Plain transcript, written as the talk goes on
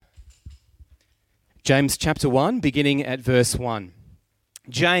James chapter 1, beginning at verse 1.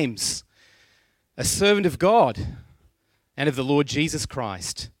 James, a servant of God and of the Lord Jesus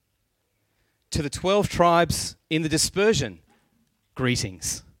Christ, to the 12 tribes in the dispersion,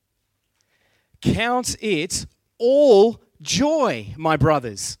 greetings. Count it all joy, my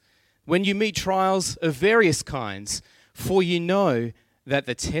brothers, when you meet trials of various kinds, for you know that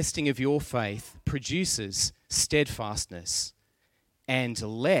the testing of your faith produces steadfastness. And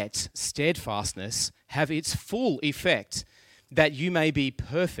let steadfastness have its full effect, that you may be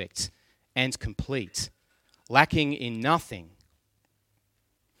perfect and complete, lacking in nothing.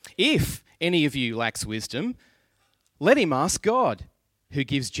 If any of you lacks wisdom, let him ask God, who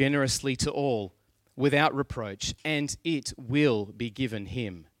gives generously to all, without reproach, and it will be given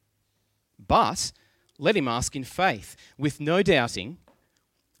him. But let him ask in faith, with no doubting,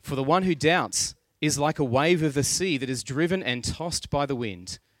 for the one who doubts is like a wave of the sea that is driven and tossed by the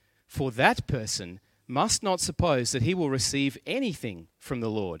wind. For that person must not suppose that he will receive anything from the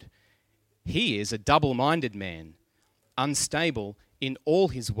Lord. He is a double-minded man, unstable in all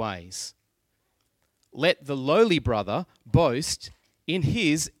his ways. Let the lowly brother boast in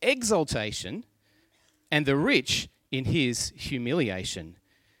his exaltation, and the rich in his humiliation,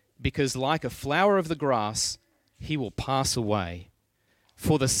 because like a flower of the grass, he will pass away.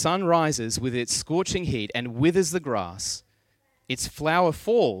 For the sun rises with its scorching heat and withers the grass. Its flower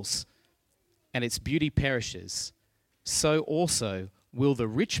falls, and its beauty perishes. So also will the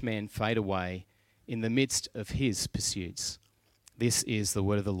rich man fade away in the midst of his pursuits. This is the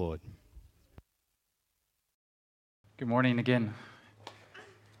word of the Lord. Good morning again.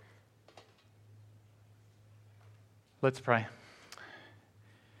 Let's pray.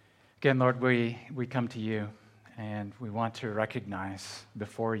 Again, Lord, we come to you. And we want to recognize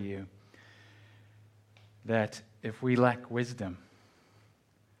before you that if we lack wisdom,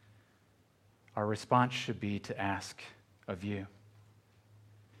 our response should be to ask of you.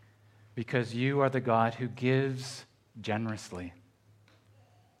 Because you are the God who gives generously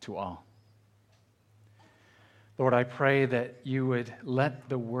to all. Lord, I pray that you would let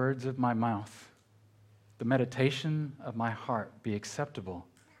the words of my mouth, the meditation of my heart be acceptable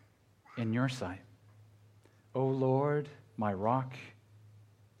in your sight. O Lord, my rock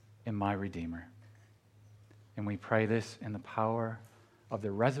and my redeemer. And we pray this in the power of the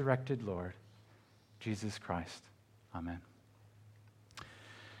resurrected Lord, Jesus Christ. Amen.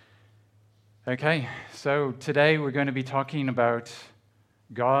 Okay, so today we're going to be talking about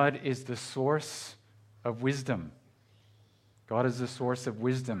God is the source of wisdom. God is the source of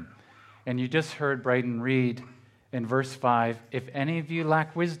wisdom. And you just heard Braden read in verse 5, if any of you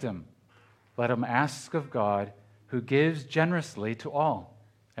lack wisdom, let him ask of God, who gives generously to all,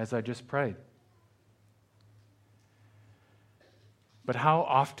 as I just prayed. But how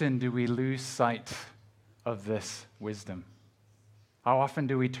often do we lose sight of this wisdom? How often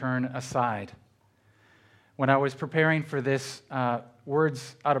do we turn aside? When I was preparing for this,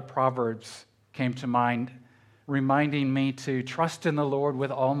 words out of Proverbs came to mind, reminding me to trust in the Lord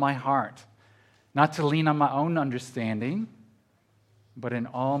with all my heart, not to lean on my own understanding, but in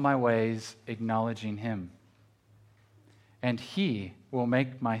all my ways acknowledging him. And he will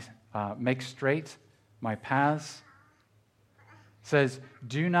make straight my paths. It says,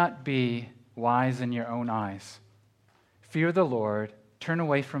 do not be wise in your own eyes. Fear the Lord, turn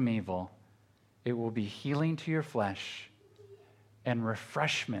away from evil. It will be healing to your flesh and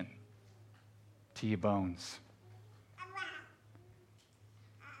refreshment to your bones.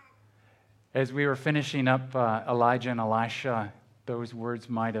 As we were finishing up Elijah and Elisha, those words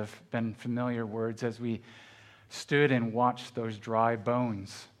might have been familiar words as we stood and watched those dry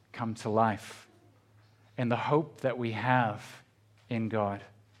bones come to life and the hope that we have in God.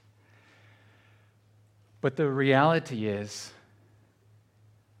 But the reality is,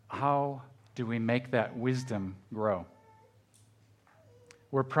 how do we make that wisdom grow?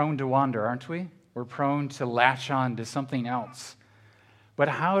 We're prone to wander, aren't we? We're prone to latch on to something else. But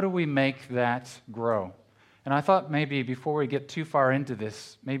how do we make that grow? And I thought maybe before we get too far into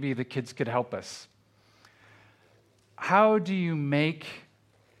this, maybe the kids could help us. How do you make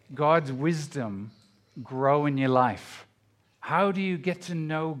God's wisdom grow in your life? How do you get to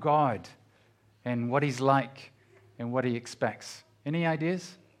know God and what he's like and what he expects? Any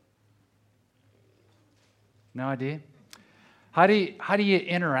ideas? No idea? How do you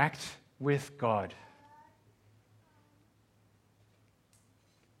interact with God?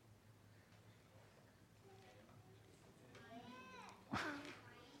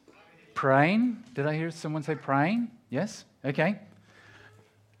 Praying? Did I hear someone say praying? Yes? Okay.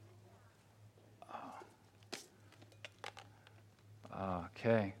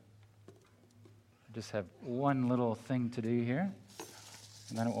 Okay. I just have one little thing to do here,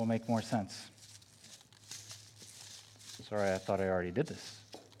 and then it will make more sense. Sorry, I thought I already did this,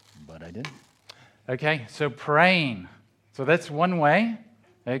 but I didn't. Okay, so praying. So that's one way.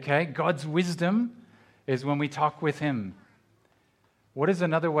 Okay, God's wisdom is when we talk with Him. What is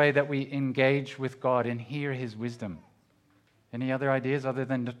another way that we engage with God and hear His wisdom? Any other ideas other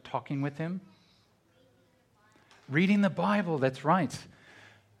than talking with Him? Reading the Bible, that's right.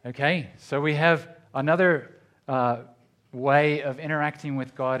 Okay, so we have another way of interacting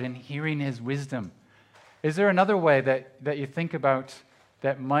with God and hearing His wisdom. Is there another way that you think about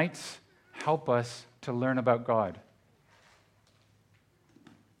that might help us to learn about God?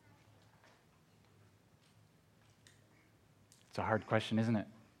 It's a hard question, isn't it?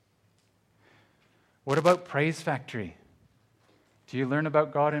 What about Praise Factory? Do you learn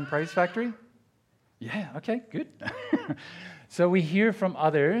about God in Praise Factory? Yeah, okay, good. So we hear from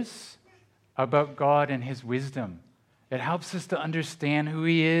others about God and His wisdom. It helps us to understand who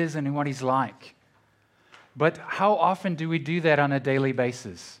He is and what He's like. But how often do we do that on a daily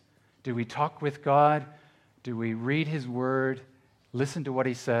basis? Do we talk with God? Do we read His Word, listen to what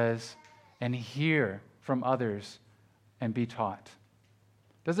He says, and hear from others and be taught?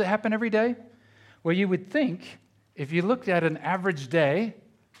 Does it happen every day? Well, you would think if you looked at an average day,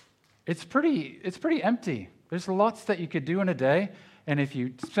 it's pretty empty. There's lots that you could do in a day, and if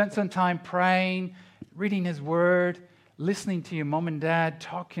you spent some time praying, reading His Word, listening to your mom and dad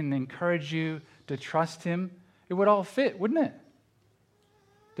talk and encourage you to trust Him, it would all fit, wouldn't it?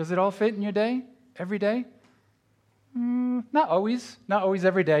 Does it all fit in your day, every day? Not always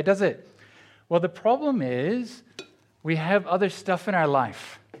every day, does it? Well, the problem is we have other stuff in our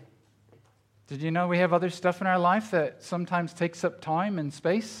life. Did you know we have other stuff in our life that sometimes takes up time and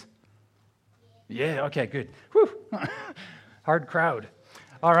space? Yeah, okay, good. Whew. Hard crowd.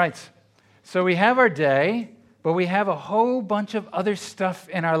 All right. So we have our day, but we have a whole bunch of other stuff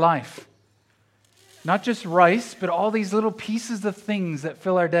in our life. Not just rice, but all these little pieces of things that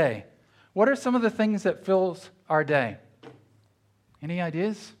fill our day. What are some of the things that fills our day? Any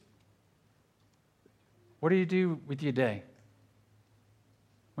ideas? What do you do with your day?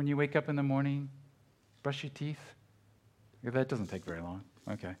 When you wake up in the morning, brush your teeth? That doesn't take very long.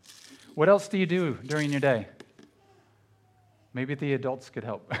 Okay. What else do you do during your day? Maybe the adults could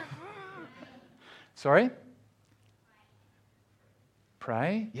help. Sorry?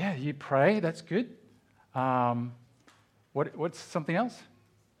 Pray? Yeah, you pray. That's good. What's something else?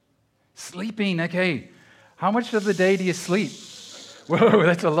 Sleeping. Okay. How much of the day do you sleep? Whoa,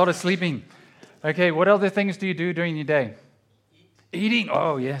 that's a lot of sleeping. Okay, what other things do you do during your day? Eating.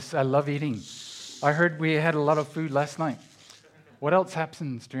 Oh, yes, I love eating. I heard we had a lot of food last night. What else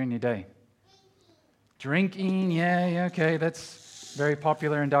happens during your day? Drinking. Yeah, okay, that's very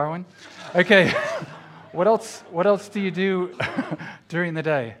popular in Darwin. Okay, what else do you do during the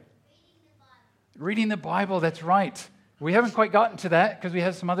day? Reading the Bible, that's right. We haven't quite gotten to that because we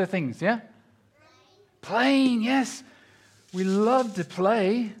have some other things, yeah? Playing, yes. We love to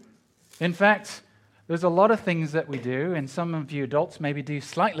play. In fact, there's a lot of things that we do, and some of you adults maybe do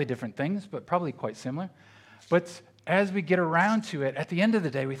slightly different things, but probably quite similar. But as we get around to it, at the end of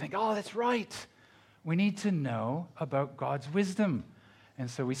the day, we think, oh, that's right. We need to know about God's wisdom. And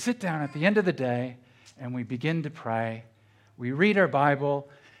so we sit down at the end of the day, and we begin to pray. We read our Bible,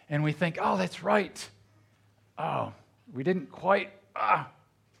 and we think, oh, that's right. Oh, we didn't quite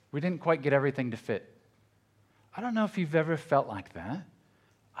get everything to fit. I don't know if you've ever felt like that.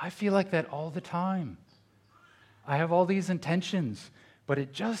 I feel like that all the time. I have all these intentions, but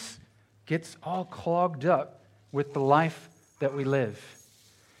it just gets all clogged up with the life that we live.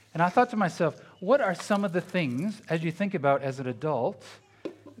 And I thought to myself, what are some of the things, as you think about as an adult,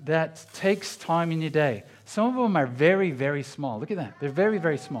 that takes time in your day? Some of them are very, very small. Look at that. They're very,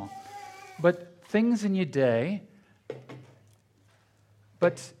 very small. But things in your day.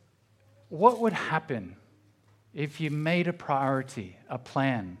 But what would happen if you made a priority, a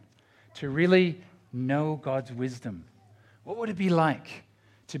plan, to really know God's wisdom? What would it be like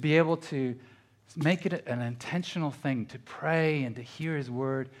to be able to make it an intentional thing to pray and to hear His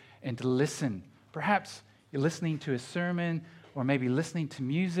Word and to listen? Perhaps you're listening to a sermon or maybe listening to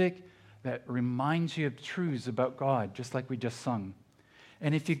music that reminds you of truths about God, just like we just sung.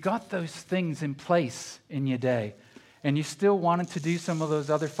 And if you got those things in place in your day and you still wanted to do some of those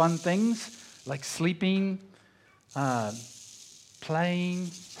other fun things like sleeping,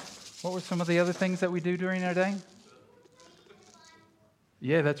 playing. What were some of the other things that we do during our day?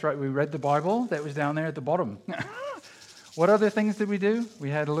 Yeah, that's right. We read the Bible. That was down there at the bottom. What other things did we do? We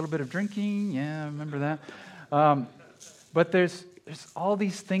had a little bit of drinking. Yeah, I remember that. But there's all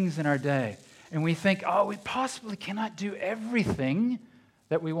these things in our day. and we think, oh, we possibly cannot do everything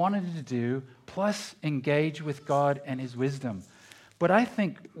that we wanted to do, plus engage with God and His wisdom. But I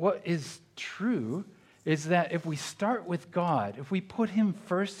think what is true is that if we start with God, if we put Him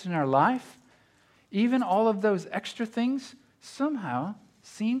first in our life, even all of those extra things somehow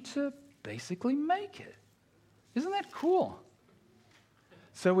seem to basically make it. Isn't that cool?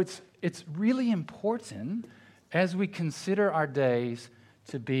 So it's really important as we consider our days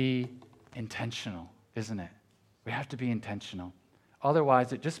to be intentional, isn't it? We have to be intentional.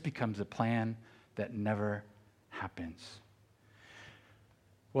 Otherwise, it just becomes a plan that never happens.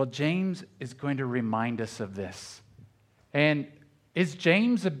 Well, James is going to remind us of this. And is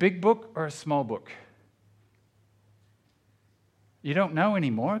James a big book or a small book? You don't know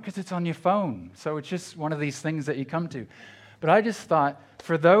anymore because it's on your phone. So it's just one of these things that you come to. But I just thought,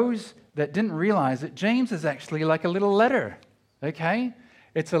 for those that didn't realize it, James is actually like a little letter, okay?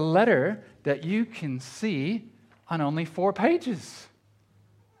 It's a letter that you can see on only 4 pages.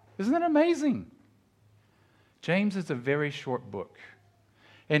 Isn't that amazing? James is a very short book.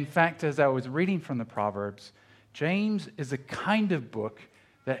 In fact, as I was reading from the Proverbs, James is a kind of book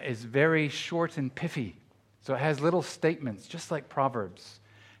that is very short and pithy. So it has little statements, just like Proverbs.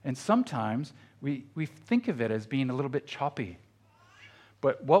 And sometimes we think of it as being a little bit choppy.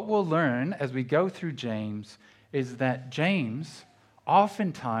 But what we'll learn as we go through James is that James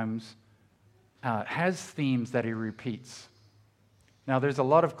oftentimes has themes that he repeats. Now, there's a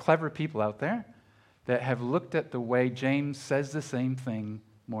lot of clever people out there that have looked at the way James says the same thing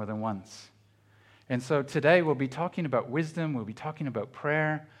more than once. And so today we'll be talking about wisdom, we'll be talking about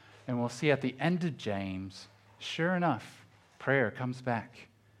prayer, and we'll see at the end of James, sure enough, prayer comes back,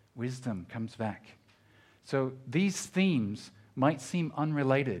 wisdom comes back. So these themes might seem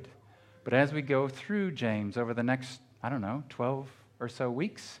unrelated, but as we go through James over the next, 12 or so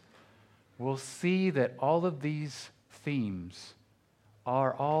weeks, we'll see that all of these themes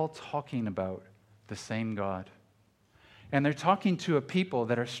are all talking about the same God. And they're talking to a people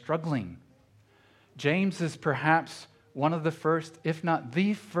that are struggling. James is perhaps one of the first, if not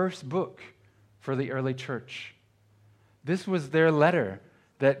the first book for the early church. This was their letter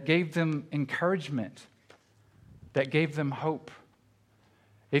that gave them encouragement, that gave them hope.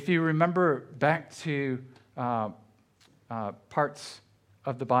 If you remember back to parts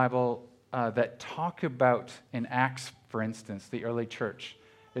of the Bible that talk about, in Acts, for instance, the early church,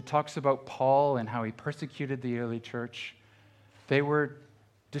 it talks about Paul and how he persecuted the early church. They were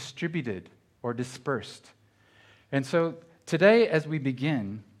distributed or dispersed. And so today, as we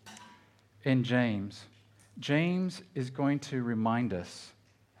begin in James, James is going to remind us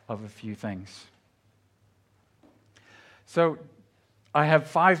of a few things. So I have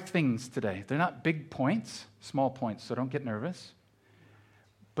 5 things today. They're not big points, small points, so don't get nervous.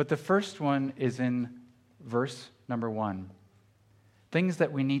 But the first one is in verse number 1. Things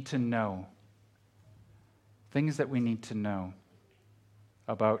that we need to know. Things that we need to know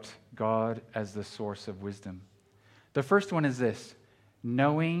about God as the source of wisdom. The first one is this: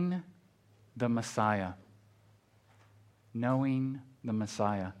 knowing the Messiah. Knowing the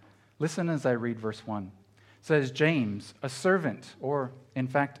Messiah. Listen as I read verse 1. It says, James, a servant, or in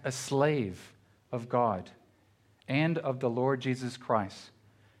fact a slave of God and of the Lord Jesus Christ,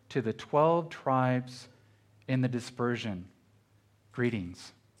 to the 12 tribes in the dispersion,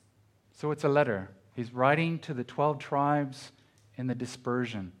 greetings. So it's a letter. He's writing to the 12 tribes in the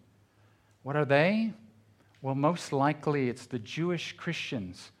dispersion. What are they? Well, most likely it's the Jewish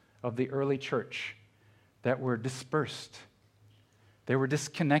Christians of the early church that were dispersed. They were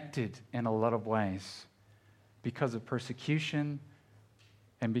disconnected in a lot of ways because of persecution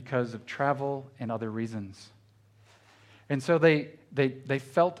and because of travel and other reasons. And so they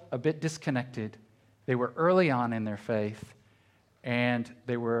felt a bit disconnected. They were early on in their faith, and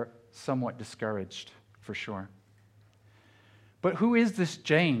they were somewhat discouraged, for sure. But who is this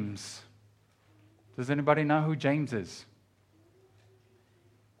James? Does anybody know who James is?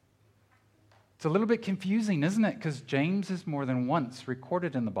 It's a little bit confusing, isn't it? Because James is more than once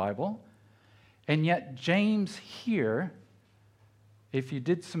recorded in the Bible. And yet James here, if you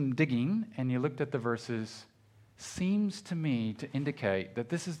did some digging and you looked at the verses, seems to me to indicate that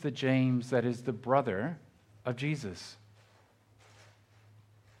this is the James that is the brother of Jesus.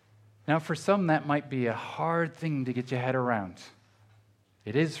 Now, for some, that might be a hard thing to get your head around.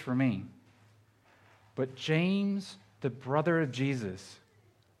 It is for me. But James, the brother of Jesus,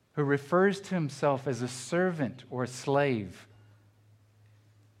 who refers to himself as a servant or a slave,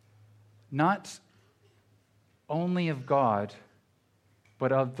 not only of God,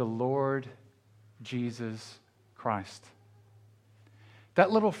 but of the Lord Jesus Christ. That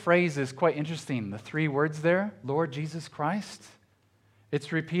little phrase is quite interesting. The 3 words there, Lord Jesus Christ,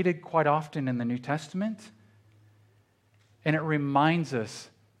 it's repeated quite often in the New Testament, and it reminds us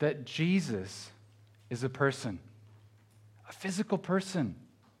that Jesus is a person, a physical person,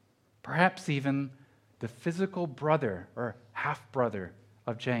 perhaps even the physical brother or half-brother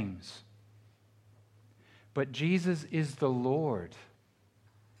of James. But Jesus is the Lord.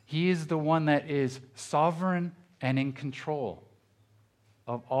 He is the one that is sovereign and in control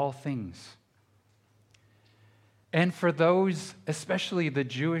of all things. And for those, especially the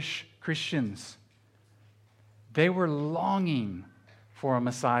Jewish Christians, they were longing for a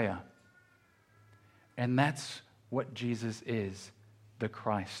Messiah. And that's what Jesus is, the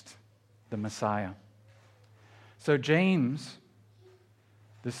Christ, the Messiah. So James,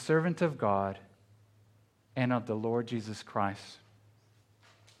 the servant of God and of the Lord Jesus Christ,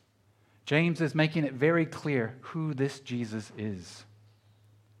 James is making it very clear who this Jesus is.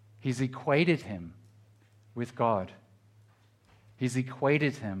 He's equated him with God. He's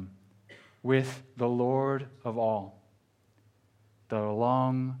equated him with the Lord of all, the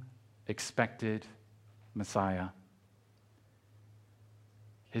long-expected Messiah,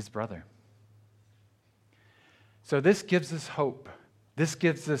 his brother. So this gives us hope. This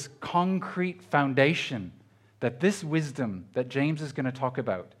gives us concrete foundation that this wisdom that James is going to talk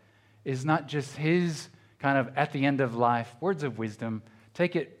about is not just his kind of at the end of life words of wisdom,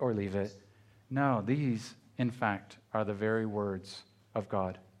 take it or leave it. No, these, in fact, are the very words of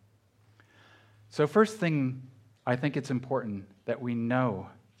God. So first thing, I think it's important that we know,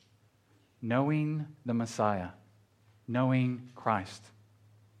 knowing the Messiah, knowing Christ.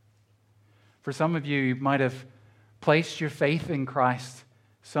 For some of you, you might have placed your faith in Christ.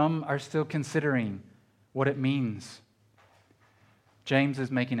 Some are still considering what it means. James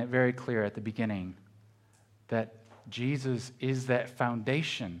is making it very clear at the beginning that Jesus is that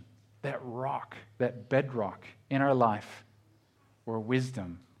foundation, that rock, that bedrock in our life where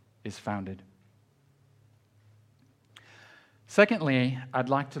wisdom is founded. Secondly, I'd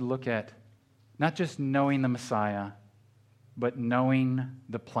like to look at not just knowing the Messiah, but knowing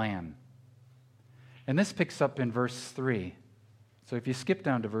the plan. And this picks up in verse 3. So if you skip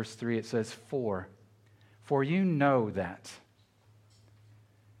down to verse 3, it says, For you know that.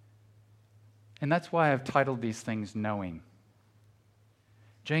 And that's why I've titled these things Knowing.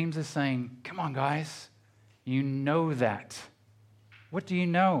 James is saying, come on, guys, you know that. What do you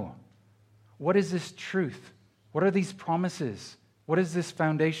know? What is this truth? What are these promises? What is this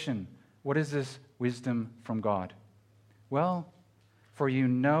foundation? What is this wisdom from God? Well, for you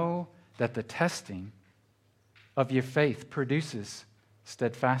know that the testing of your faith produces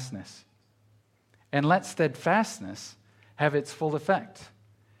steadfastness. And let steadfastness have its full effect,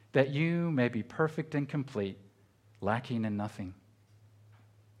 that you may be perfect and complete, lacking in nothing.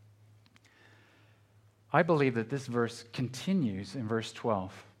 I believe that this verse continues in verse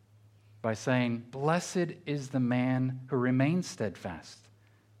 12 by saying, Blessed is the man who remains steadfast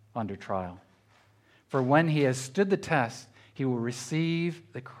under trial. For when he has stood the test, he will receive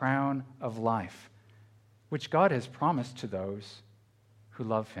the crown of life, which God has promised to those who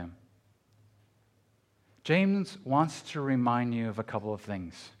love him. James wants to remind you of a couple of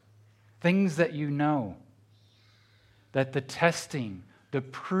things. Things that you know. That the testing, the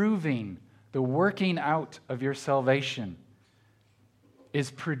proving, the working out of your salvation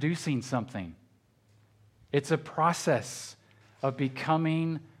is producing something. It's a process of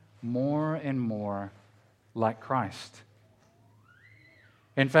becoming more and more like Christ.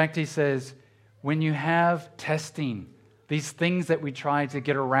 In fact, he says, when you have testing, these things that we try to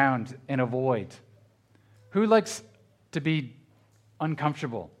get around and avoid, who likes to be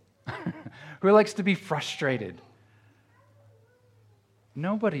uncomfortable? Who likes to be frustrated?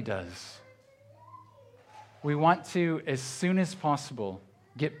 Nobody does. We want to, as soon as possible,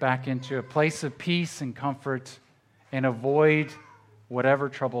 get back into a place of peace and comfort and avoid whatever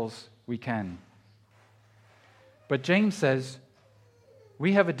troubles we can. But James says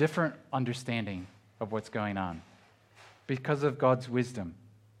we have a different understanding of what's going on because of God's wisdom.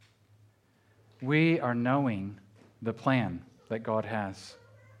 We are knowing the plan that God has,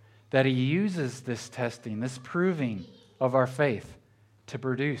 that he uses this testing, this proving of our faith to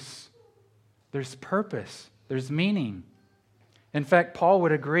produce. There's purpose, there's meaning. In fact, Paul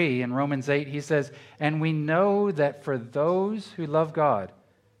would agree in Romans 8, he says, and we know that for those who love God,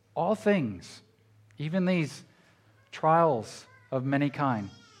 all things, even these trials of many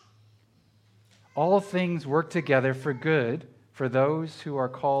kind, all things work together for good for those who are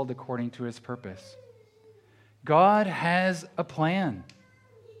called according to his purpose. God has a plan.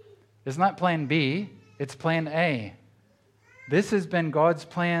 It's not plan B, it's plan A. This has been God's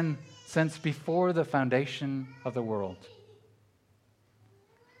plan since before the foundation of the world.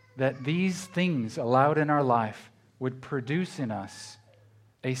 That these things allowed in our life would produce in us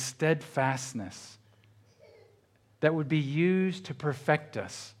a steadfastness that would be used to perfect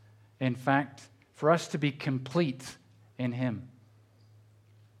us. In fact, for us to be complete in Him,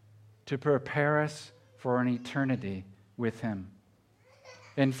 to prepare us for an eternity with Him.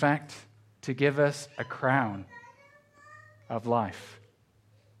 In fact, to give us a crown of life.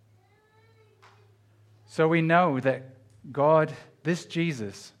 So we know that God, this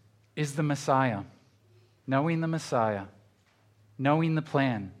Jesus, is the Messiah. Knowing the Messiah, knowing the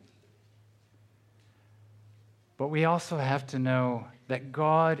plan. But we also have to know that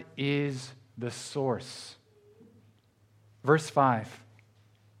God is the source. Verse 5.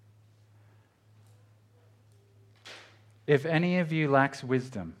 If any of you lacks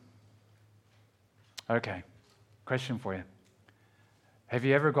wisdom. Okay, question for you. Have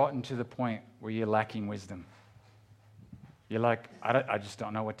you ever gotten to the point where you're lacking wisdom? You're like, I just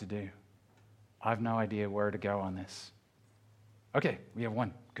don't know what to do. I have no idea where to go on this. Okay, we have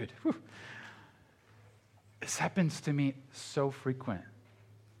one. Good. Whew. This happens to me so frequent.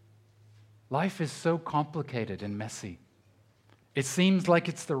 Life is so complicated and messy. It seems like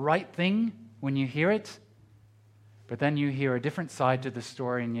it's the right thing when you hear it, but then you hear a different side to the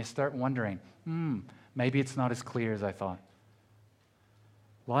story and you start wondering, maybe it's not as clear as I thought.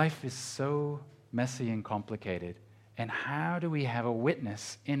 Life is so messy and complicated. And how do we have a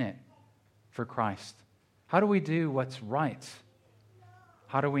witness in it for Christ? How do we do what's right?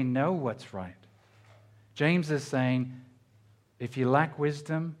 How do we know what's right? James is saying, if you lack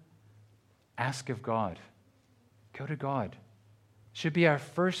wisdom, ask of God. Go to God. Should be our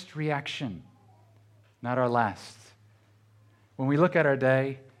first reaction, not our last. When we look at our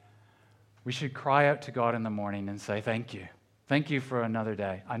day, we should cry out to God in the morning and say, thank you. Thank you for another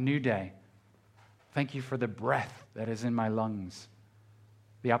day, a new day. Thank you for the breath that is in my lungs,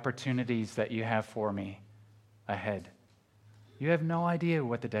 the opportunities that you have for me ahead. You have no idea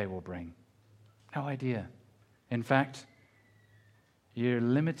what the day will bring. No idea. In fact, you're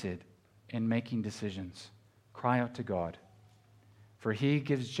limited in making decisions. Cry out to God, for He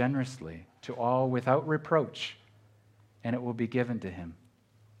gives generously to all without reproach, and it will be given to him.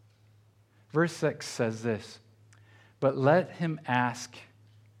 Verse 6 says this, but let him ask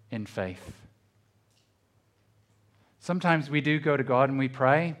in faith. Sometimes we do go to God and we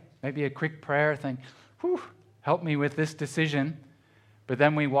pray, maybe a quick prayer, think, help me with this decision. But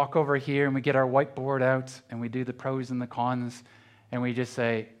then we walk over here and we get our whiteboard out and we do the pros and the cons and we just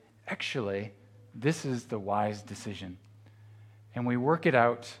say, actually, this is the wise decision. And we work it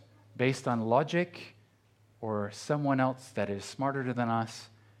out based on logic or someone else that is smarter than us,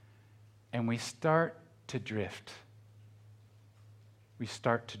 and we start to drift. We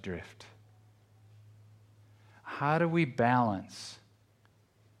start to drift. How do we balance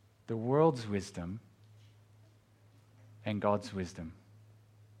the world's wisdom and God's wisdom?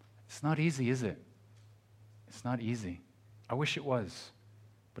 It's not easy, is it? It's not easy. I wish it was,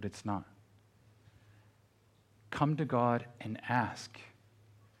 but it's not. Come to God and ask,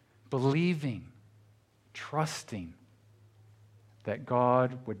 believing, trusting that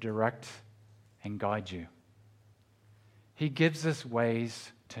God would direct and guide you. He gives us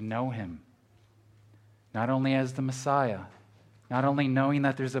ways to know Him, not only as the Messiah, not only knowing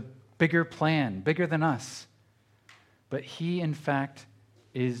that there's a bigger plan, bigger than us, but He, in fact,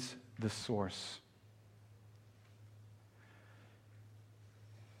 is the source.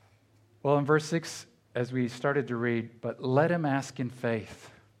 Well, in verse 6, as we started to read, but let him ask in faith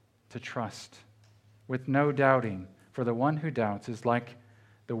to trust, with no doubting, for the one who doubts is like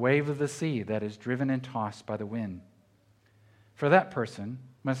the wave of the sea that is driven and tossed by the wind. For that person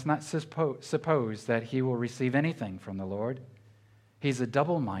must not suppose that he will receive anything from the Lord. He's a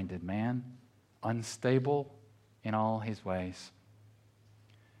double-minded man, unstable in all his ways.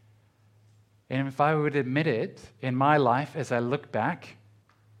 And if I would admit it, in my life, as I look back,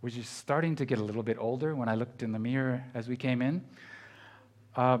 which is starting to get a little bit older when I looked in the mirror as we came in,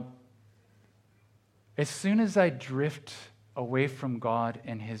 as soon as I drift away from God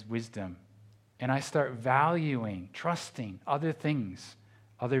and His wisdom, and I start valuing, trusting other things,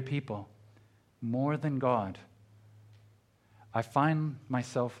 other people, more than God, I find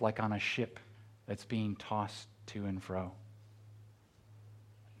myself like on a ship that's being tossed to and fro.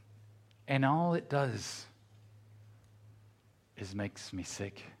 And all it does is makes me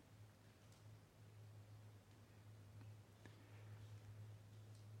sick.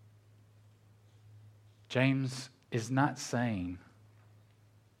 James is not saying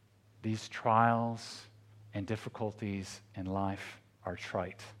these trials and difficulties in life are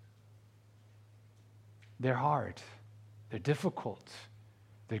trite. They're hard. They're difficult.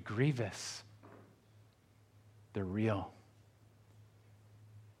 They're grievous. They're real.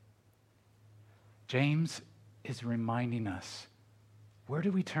 James is reminding us, where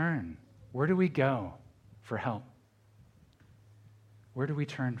do we turn? Where do we go for help? Where do we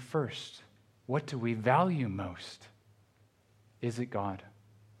turn first? What do we value most? Is it God?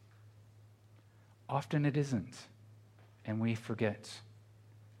 Often it isn't, and we forget,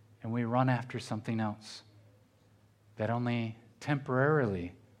 and we run after something else that only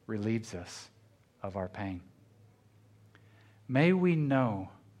temporarily relieves us of our pain. May we know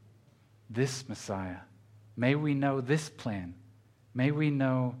this Messiah. May we know this plan. May we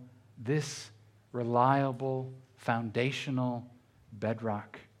know this reliable, foundational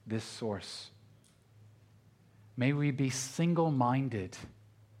bedrock, this source. May we be single-minded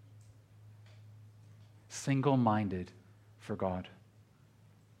for God.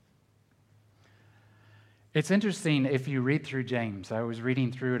 It's interesting if you read through James. I was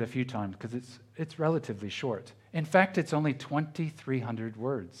reading through it a few times because it's relatively short. In fact, it's only 2,300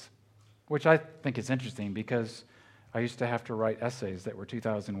 words, which I think is interesting because I used to have to write essays that were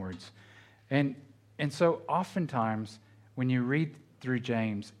 2,000 words. And so oftentimes when you read through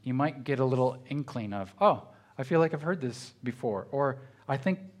James, you might get a little inkling of, oh, I feel like I've heard this before. Or I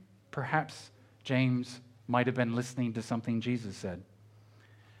think perhaps James might have been listening to something Jesus said.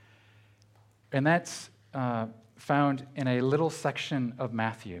 And that's found in a little section of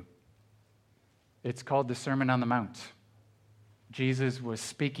Matthew. It's called the Sermon on the Mount. Jesus was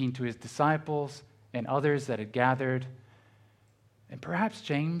speaking to his disciples and others that had gathered. And perhaps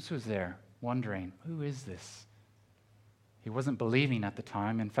James was there wondering, who is this? He wasn't believing at the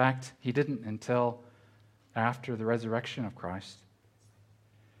time. In fact, he didn't until after the resurrection of Christ.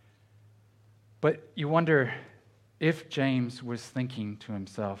 But you wonder if James was thinking to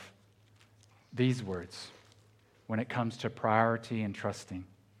himself these words when it comes to priority and trusting.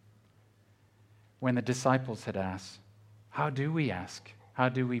 When the disciples had asked, how do we ask? How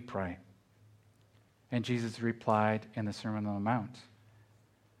do we pray? And Jesus replied in the Sermon on the Mount,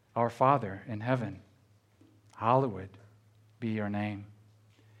 Our Father in heaven, hallowed be your name.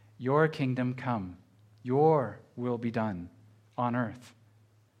 Your kingdom come, your will be done on earth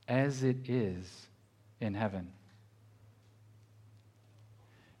as it is in heaven.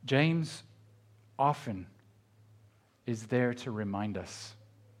 James often is there to remind us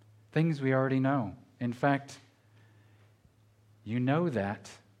things we already know. In fact, you know that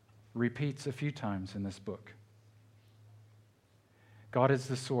repeats a few times in this book. God is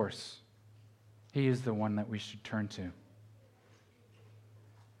the source. He is the one that we should turn to.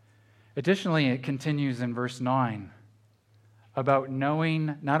 Additionally, it continues in verse 9 about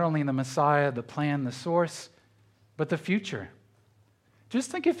knowing not only the Messiah, the plan, the source, but the future.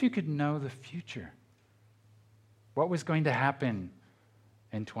 Just think if you could know the future. What was going to happen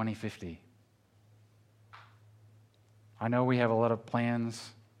in 2050? I know we have a lot of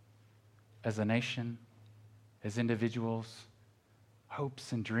plans as a nation, as individuals,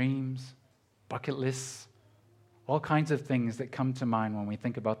 hopes and dreams, bucket lists, all kinds of things that come to mind when we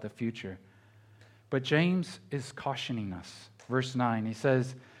think about the future. But James is cautioning us. Verse 9, he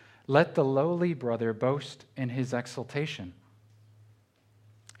says, Let the lowly brother boast in his exaltation,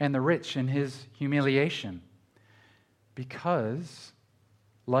 and the rich in his humiliation, because,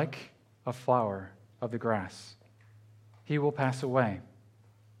 like a flower of the grass, he will pass away.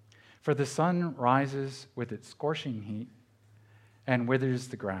 For the sun rises with its scorching heat and withers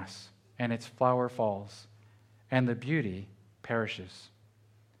the grass, and its flower falls, and the beauty perishes.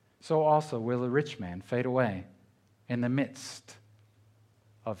 So also will a rich man fade away in the midst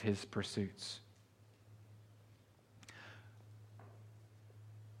of his pursuits.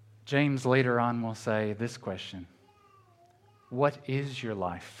 James later on will say this question: What is your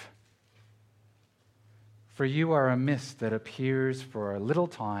life? For you are a mist that appears for a little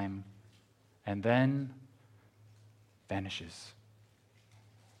time and then vanishes.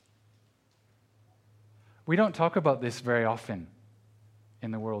 We don't talk about this very often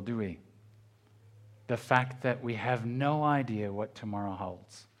in the world, do we? The fact that we have no idea what tomorrow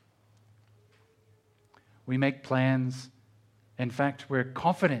holds. We make plans. In fact, we're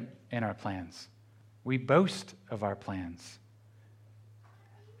confident in our plans. We boast of our plans.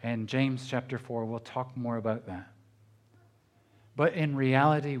 And James chapter 4 will talk more about that. But in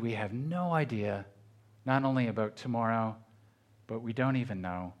reality, we have no idea not only about tomorrow, but we don't even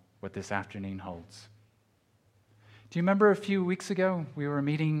know what this afternoon holds. Do you remember a few weeks ago, we were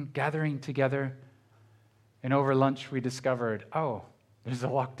gathering together, and over lunch we discovered, there's a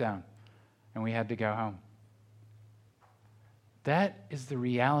lockdown, and we had to go home. That is the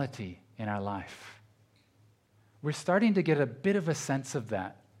reality in our life. We're starting to get a bit of a sense of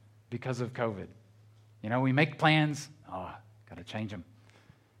that because of COVID. We make plans, got to change them.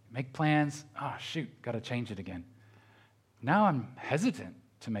 Make plans, got to change it again. Now I'm hesitant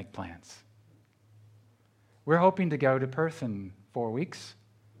to make plans. We're hoping to go to Perth in 4 weeks.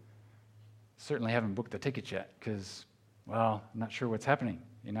 Certainly haven't booked the tickets yet because, I'm not sure what's happening.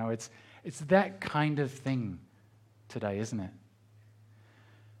 It's that kind of thing today, isn't it?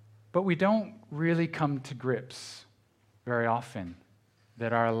 But we don't really come to grips very often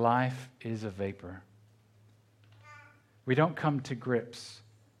that our life is a vapor. We don't come to grips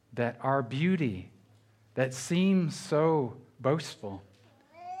that our beauty that seems so boastful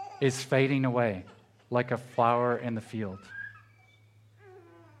is fading away like a flower in the field.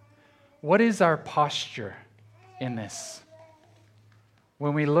 What is our posture in this?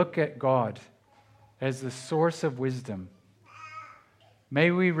 When we look at God as the source of wisdom,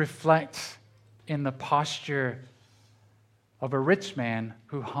 may we reflect in the posture of a rich man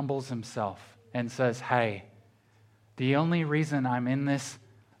who humbles himself and says, hey, the only reason I'm in this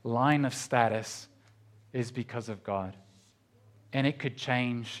line of status is because of God. And it could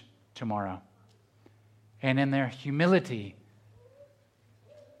change tomorrow. And in their humility,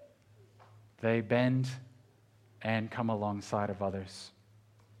 they bend and come alongside of others.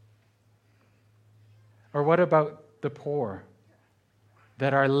 Or what about the poor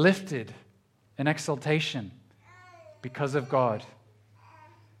that are lifted in exaltation because of God?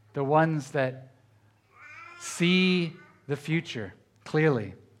 The ones that see the future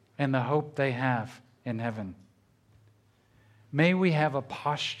clearly and the hope they have in heaven. May we have a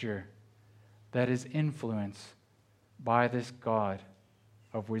posture that is influenced by this God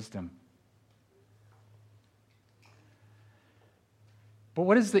of wisdom. But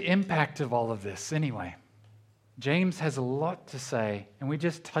what is the impact of all of this anyway? James has a lot to say, and we're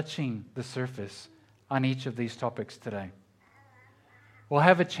just touching the surface on each of these topics today. We'll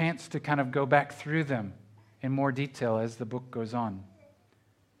have a chance to kind of go back through them in more detail as the book goes on.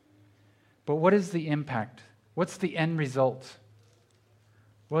 But what is the impact? What's the end result?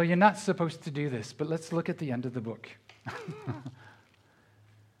 Well, you're not supposed to do this, but let's look at the end of the book.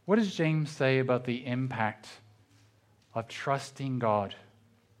 What does James say about the impact of trusting God,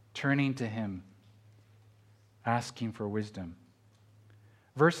 turning to Him, asking for wisdom?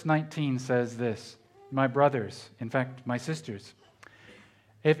 Verse 19 says this, my brothers, in fact, my sisters,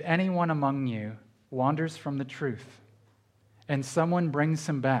 if anyone among you wanders from the truth and someone brings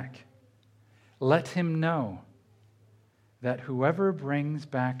him back, let him know that whoever brings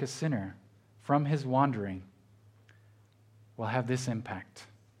back a sinner from his wandering will have this impact,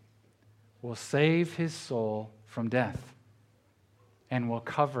 will save his soul from death, and will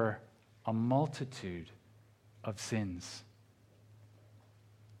cover a multitude of sins.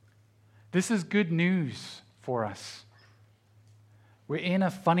 This is good news for us. We're in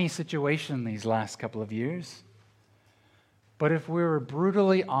a funny situation these last couple of years, but if we were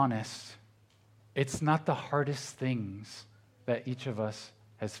brutally honest, it's not the hardest things that each of us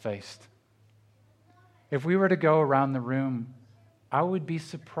has faced. If we were to go around the room, I would be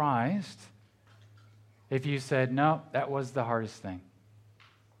surprised if you said, no, that was the hardest thing.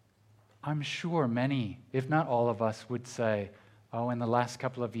 I'm sure many, if not all of us, would say, in the last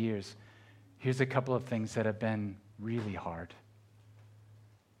couple of years, here's a couple of things that have been really hard,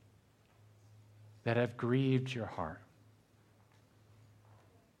 that have grieved your heart.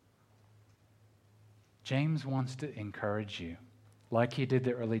 James wants to encourage you, like he did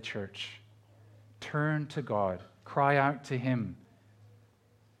the early church. Turn to God. Cry out to Him.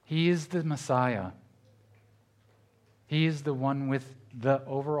 He is the Messiah. He is the one with the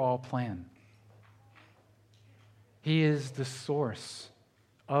overall plan. He is the source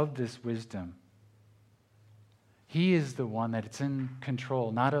of this wisdom. He is the one that's in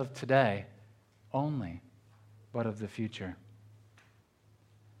control, not of today only, but of the future.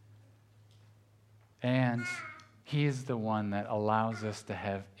 And He is the one that allows us to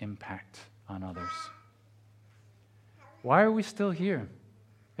have impact on others. Why are we still here?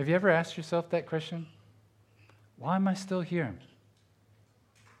 Have you ever asked yourself that question? Why am I still here?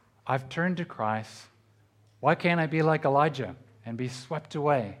 I've turned to Christ. Why can't I be like Elijah and be swept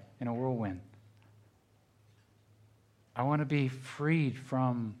away in a whirlwind? I want to be freed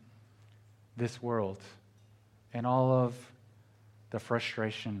from this world and all of the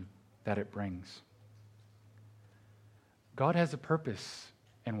frustration that it brings. God has a purpose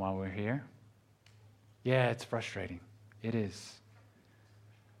in why we're here. Yeah, it's frustrating. It is.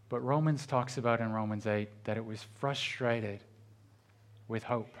 But Romans talks about in Romans 8 that it was frustrated with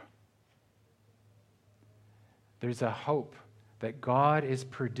hope. There's a hope that God is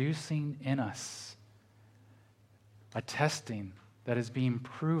producing in us a testing that is being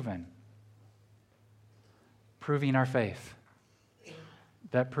proving our faith,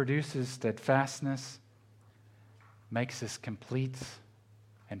 that produces steadfastness, makes us complete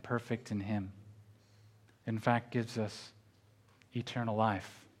and perfect in Him. In fact, gives us eternal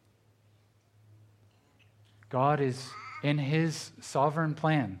life. God is in His sovereign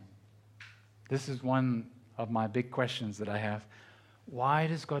plan. This is one of my big questions that I have. Why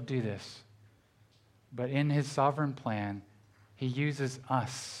does God do this? But in His sovereign plan, He uses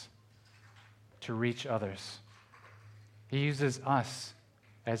us to reach others. He uses us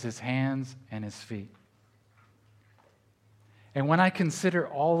as His hands and His feet. And when I consider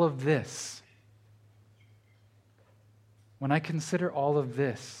all of this,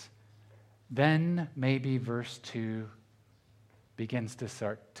 then maybe verse 2 begins to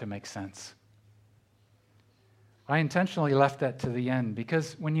start to make sense. I intentionally left that to the end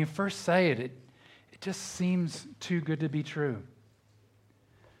because when you first say it, it just seems too good to be true.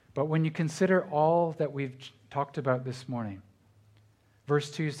 But when you consider all that we've talked about this morning,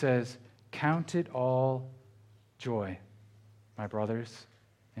 verse 2 says, "Count it all joy, my brothers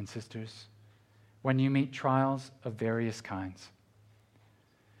and sisters, when you meet trials of various kinds."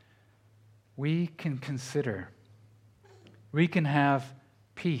 We can have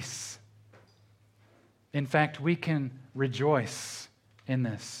peace. In fact, we can rejoice in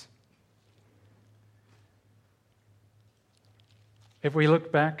this. If we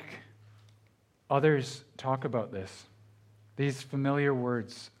look back, others talk about this, these familiar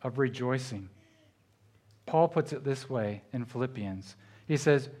words of rejoicing. Paul puts it this way in Philippians. He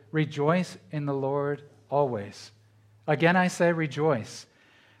says, "Rejoice in the Lord always. Again I say rejoice.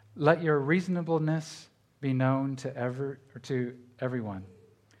 Let your reasonableness be known to everyone.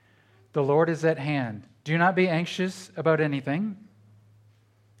 The Lord is at hand. Do not be anxious about anything,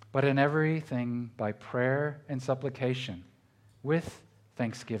 but in everything by prayer and supplication, with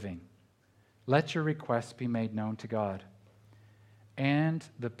thanksgiving, let your requests be made known to God. And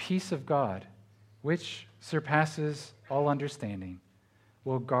the peace of God, which surpasses all understanding,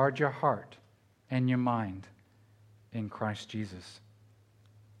 will guard your heart and your mind in Christ Jesus."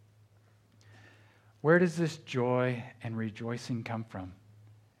 Where does this joy and rejoicing come from?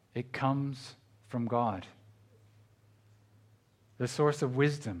 It comes from God, the source of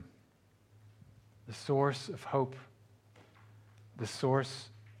wisdom, the source of hope, the source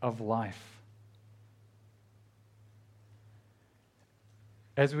of life.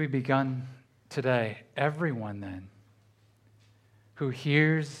 As we begun today, everyone then who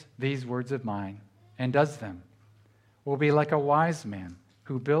hears these words of mine and does them will be like a wise man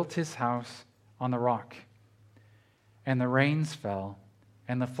who built his house on the rock. And the rains fell,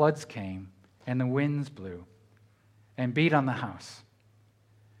 and the floods came, and the winds blew and beat on the house.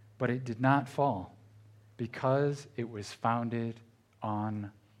 But it did not fall, because it was founded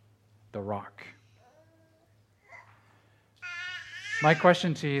on the rock. My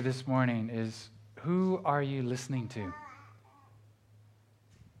question to you this morning is, who are you listening to?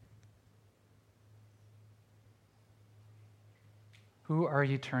 Who are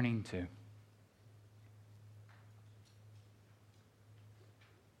you turning to?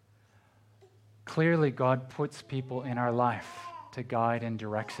 Clearly, God puts people in our life to guide and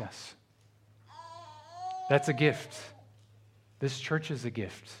direct us. That's a gift. This church is a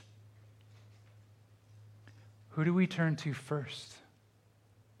gift. Who do we turn to first?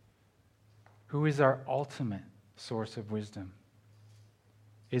 Who is our ultimate source of wisdom?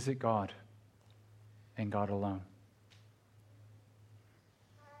 Is it God and God alone?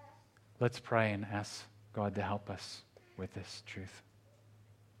 Let's pray and ask God to help us with this truth.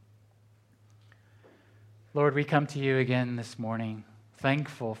 Lord, we come to you again this morning,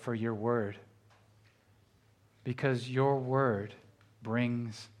 thankful for your word, because your word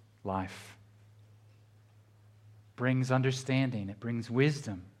brings life, brings understanding, it brings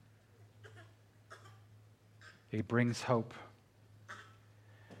wisdom, it brings hope.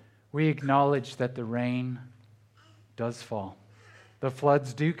 We acknowledge that the rain does fall, the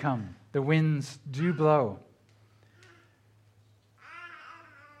floods do come, the winds do blow.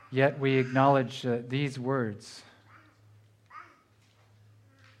 Yet we acknowledge that these words,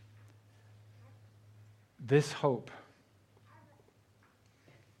 this hope,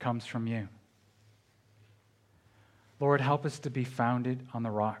 comes from you. Lord, help us to be founded on the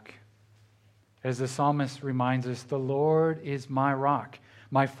rock. As the psalmist reminds us, the Lord is my rock,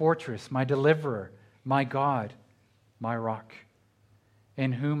 my fortress, my deliverer, my God, my rock,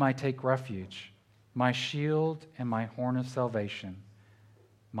 in whom I take refuge, my shield and my horn of salvation,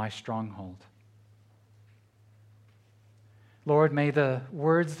 my stronghold. Lord, may the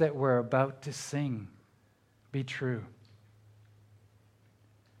words that we're about to sing be true.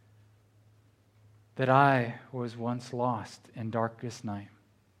 That I was once lost in darkest night,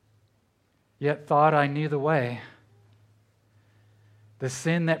 yet thought I knew the way. The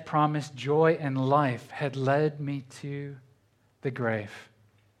sin that promised joy and life had led me to the grave.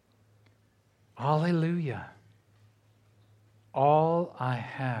 Alleluia. All I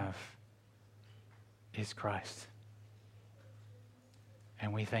have is Christ.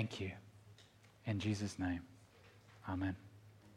 And we thank you. In Jesus' name, amen.